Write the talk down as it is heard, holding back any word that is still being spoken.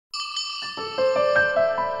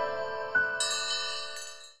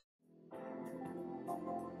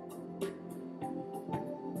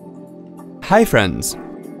Hi friends!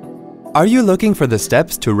 Are you looking for the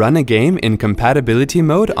steps to run a game in compatibility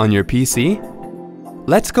mode on your PC?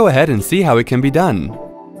 Let's go ahead and see how it can be done.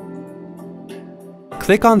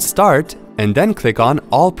 Click on Start and then click on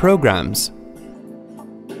All Programs.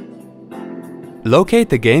 Locate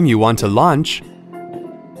the game you want to launch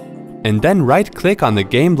and then right-click on the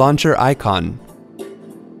game launcher icon.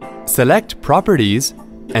 Select Properties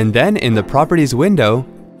and then in the Properties window,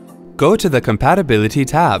 go to the Compatibility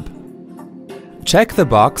tab. Check the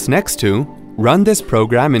box next to Run this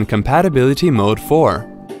program in Compatibility Mode 4.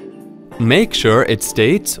 Make sure it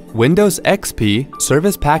states Windows XP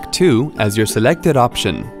Service Pack 2 as your selected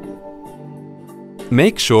option.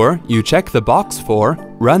 Make sure you check the box for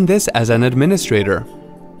Run this as an administrator.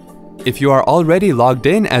 If you are already logged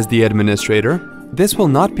in as the administrator, this will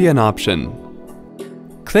not be an option.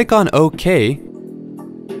 Click on OK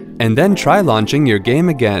and then try launching your game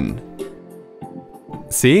again.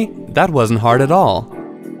 See, that wasn't hard at all.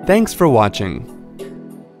 Thanks for watching.